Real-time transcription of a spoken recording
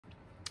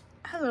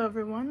Hello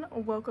everyone,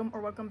 welcome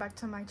back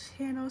to my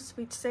channel,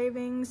 Sweet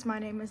Savings. My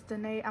name is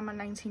Danae. I'm a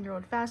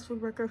 19-year-old fast food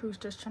worker who's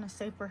just trying to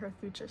save for her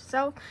future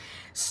self.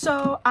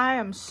 So I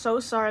am so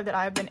sorry that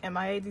I've been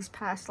MIA these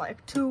past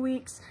like 2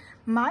 weeks.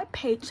 My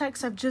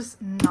paychecks have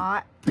just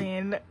not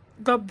been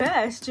the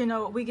best. You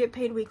know, we get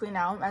paid weekly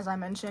now, as I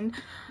mentioned.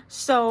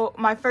 So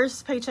my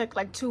first paycheck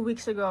like 2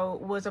 weeks ago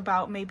was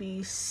about maybe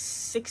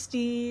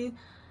 $68,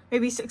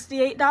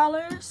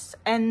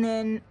 and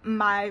then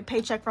my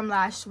paycheck from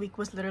last week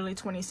was literally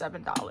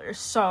 $27.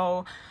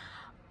 So,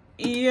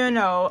 you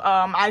know,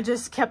 I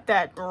just kept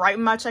that right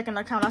in my checking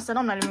account. I said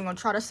I'm not even gonna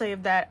try to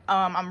save that.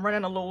 I'm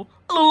running a little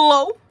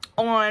low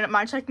on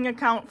my checking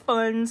account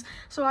funds,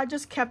 so I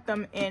just kept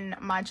them in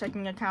my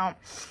checking account.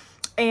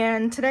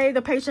 And today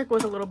the paycheck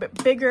was a little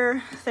bit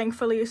bigger,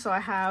 thankfully, so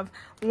I have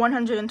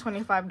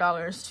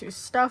 $125 to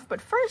stuff.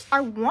 But first I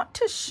want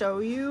to show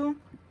you,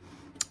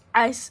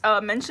 I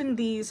mentioned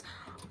these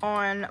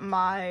on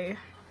my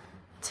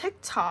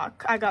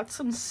TikTok. I got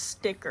some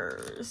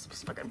stickers.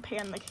 See if I can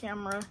pan the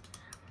camera.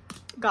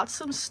 Got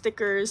some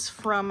stickers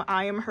from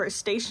I Am Her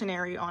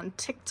Stationery on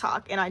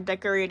TikTok, and I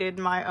decorated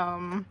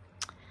my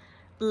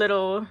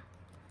little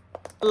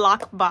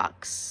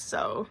lockbox.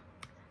 So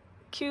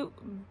cute,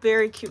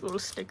 very cute little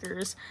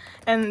stickers,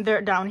 and they're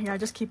down here. I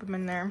just keep them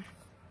in there.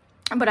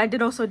 But I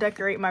did also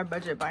decorate my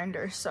budget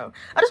binder, so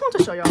I just want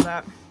to show y'all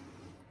that.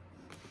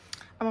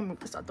 I'm gonna move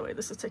this out the way.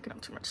 This is taking up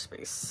too much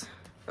space.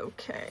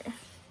 Okay.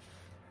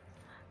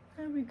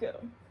 There we go.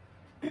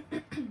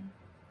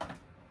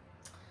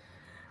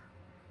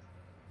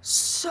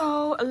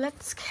 So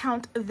let's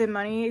count the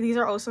money. These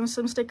are also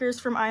some stickers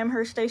from I Am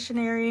Her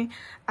Stationery.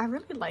 I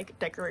really like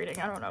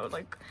decorating. I don't know,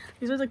 like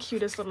these are the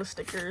cutest little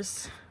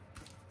stickers.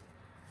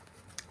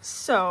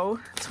 So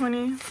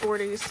 20,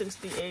 40,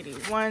 60, 80,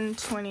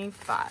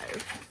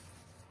 125.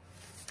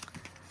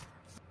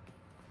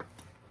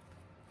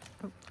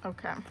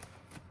 Okay.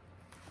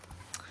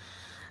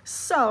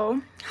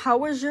 So, how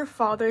was your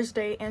Father's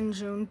Day and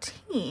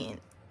Juneteenth?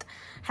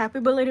 Happy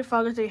belated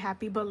Father's Day,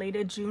 happy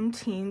belated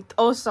Juneteenth.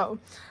 Also,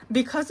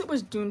 because it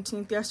was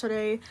Juneteenth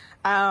yesterday,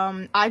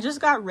 I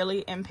just got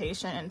really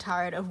impatient and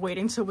tired of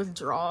waiting to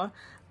withdraw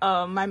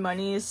my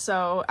money.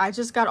 So, I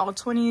just got all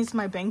 20s.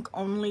 My bank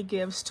only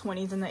gives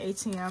 20s in the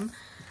ATM.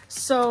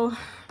 So,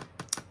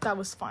 that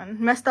was fun.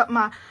 Messed up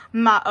my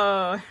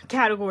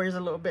categories a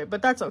little bit,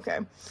 but that's okay.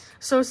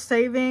 So,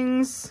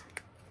 savings...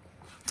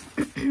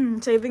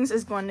 savings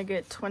is going to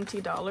get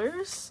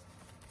 $20.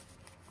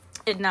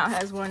 It now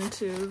has 1,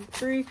 2,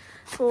 3,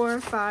 4,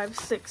 5,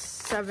 6,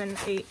 7,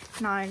 8,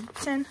 9,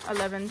 10,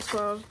 11,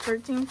 12,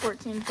 13,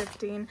 14,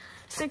 15,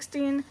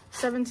 16,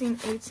 17,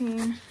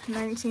 18,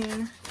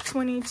 19,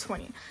 20,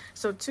 20.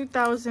 So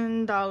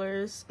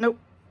 $2,000. Nope,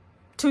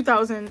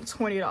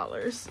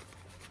 $2,020.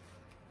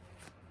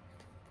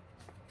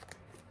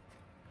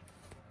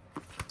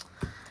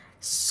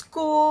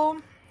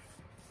 School.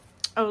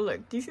 Oh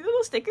look, do you see the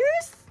little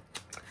stickers?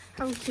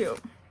 How cute.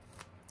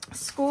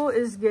 School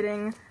is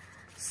getting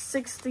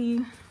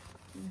 $60.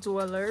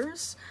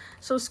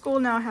 So school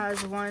now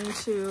has 1,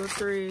 2,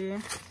 3,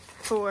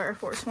 4,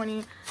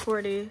 420,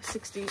 40,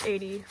 60,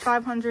 80,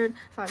 500,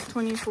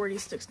 520, 40,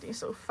 60.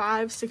 So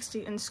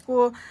 $560 in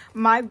school.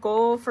 My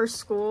goal for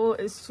school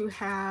is to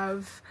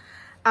have,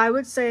 I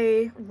would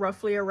say,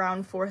 roughly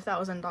around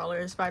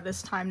 $4,000 by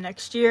this time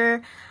next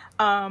year.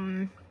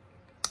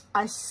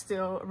 I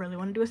still really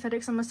want to do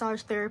aesthetics and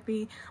massage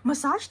therapy.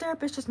 Massage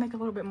therapists just make a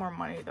little bit more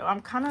money though.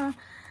 I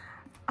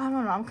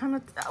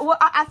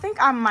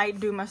think I might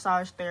do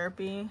massage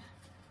therapy.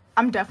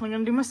 I'm definitely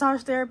gonna do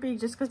massage therapy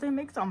just because they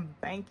make some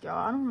bank, y'all.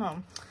 I don't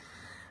know.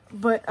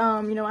 But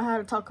you know, I had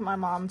to talk to my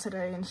mom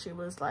today, and she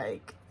was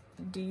like,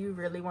 do you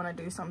really want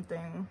to do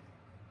something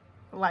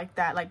like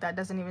that? Like, that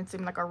doesn't even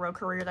seem like a real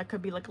career. That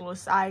could be like a little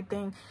side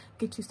thing,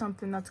 get you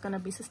something that's gonna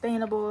be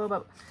sustainable.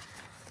 But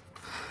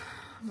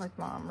I'm like,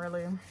 Mom,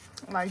 really?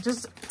 Like,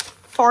 just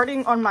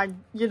farting on my,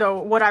 you know,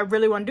 what I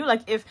really want to do.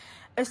 Like, if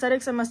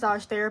aesthetics and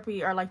massage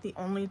therapy are like the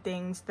only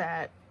things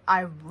that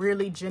I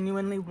really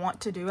genuinely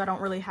want to do, I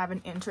don't really have an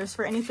interest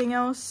for anything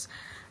else,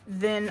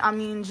 then I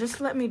mean,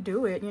 just let me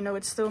do it. You know,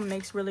 it still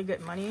makes really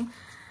good money.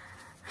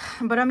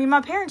 But I mean,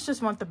 my parents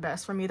just want the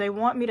best for me. They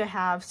want me to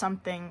have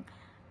something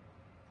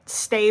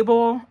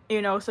stable,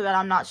 you know, so that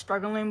I'm not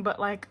struggling. But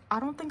like, I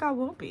don't think I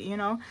will be, you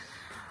know.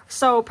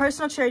 So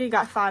personal charity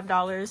got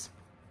 $5.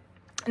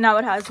 Now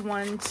it has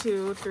 1,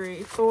 2,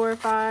 3, 4,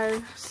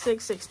 5,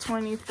 6, 6,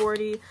 20,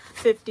 40,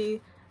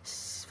 50,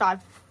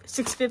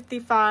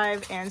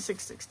 655, and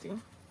 660.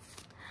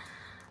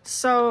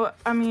 So,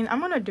 I mean, I'm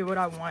gonna do what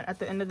I want at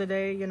the end of the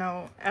day, you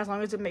know, as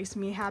long as it makes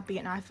me happy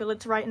and I feel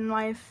it's right in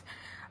life.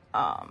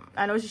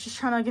 I know she's just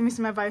trying to give me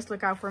some advice,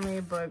 look out for me,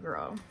 but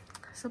girl,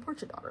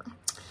 support your daughter.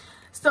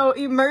 So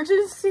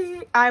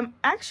emergency, I'm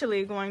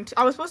actually going to,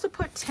 I was supposed to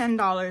put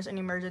 $10 in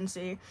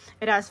emergency.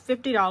 It has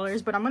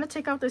 $50, but I'm going to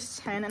take out this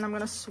 10 and I'm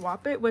going to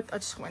swap it with a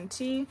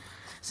 20.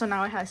 So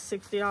now it has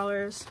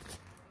 $60.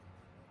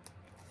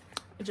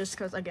 Just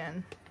because,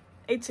 again,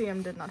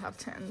 ATM did not have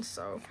 10,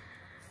 so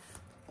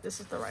this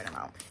is the right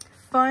amount.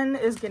 Fun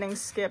is getting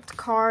skipped.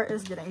 Car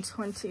is getting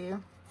 20.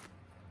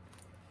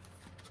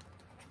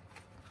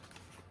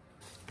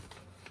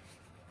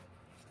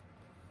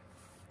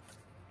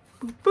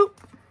 Boop, boop.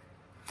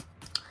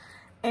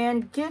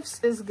 And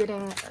gifts is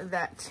getting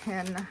that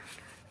 $10.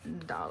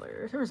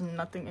 There was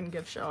nothing in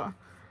gifts, y'all.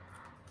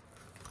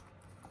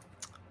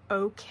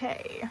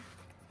 Okay.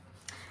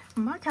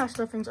 My cash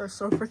stuffings are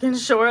so freaking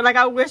short. Like,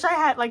 I wish I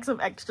had like some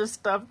extra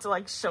stuff to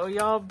like show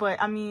y'all,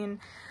 but I mean,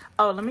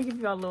 oh, let me give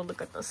y'all a little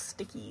look at the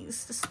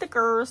stickies, the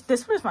stickers.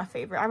 This one is my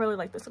favorite. I really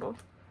like this little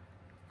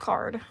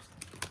card.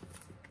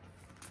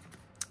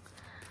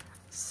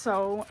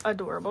 So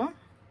adorable.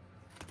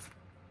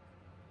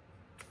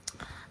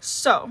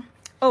 So,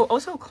 oh,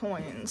 also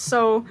coins.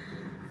 So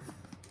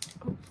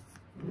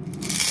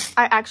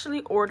I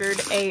actually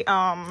ordered a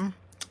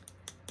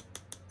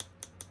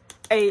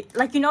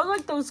like, you know,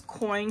 like those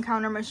coin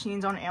counter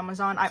machines on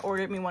Amazon. I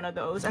ordered me one of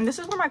those, and this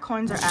is where my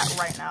coins are at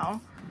right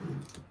now.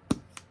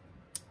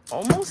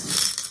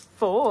 Almost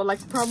full,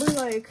 like probably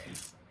like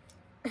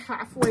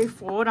halfway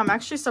full, and I'm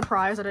actually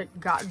surprised that it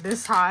got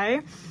this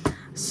high.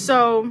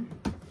 So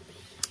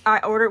I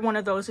ordered one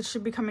of those. It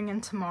should be coming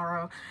in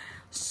tomorrow.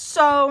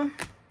 So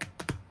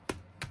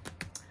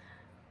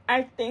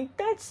I think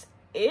that's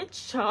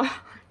it, y'all.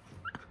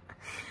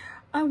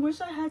 I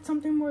wish I had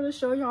something more to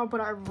show y'all,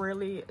 but I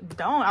really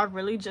don't. I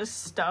really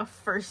just stuff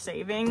for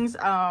savings.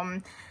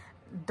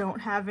 Don't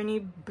have any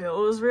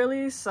bills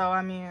really, so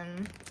I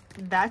mean,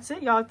 that's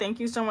it, y'all. Thank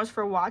you so much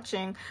for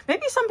watching.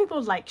 Maybe some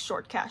people like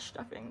short cash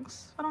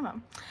stuffings, I don't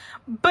know,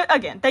 but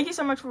again, thank you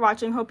so much for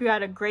watching. Hope you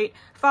had a great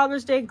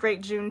Father's Day,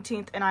 great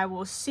Juneteenth, and I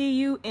will see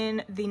you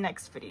in the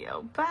next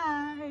video.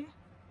 Bye.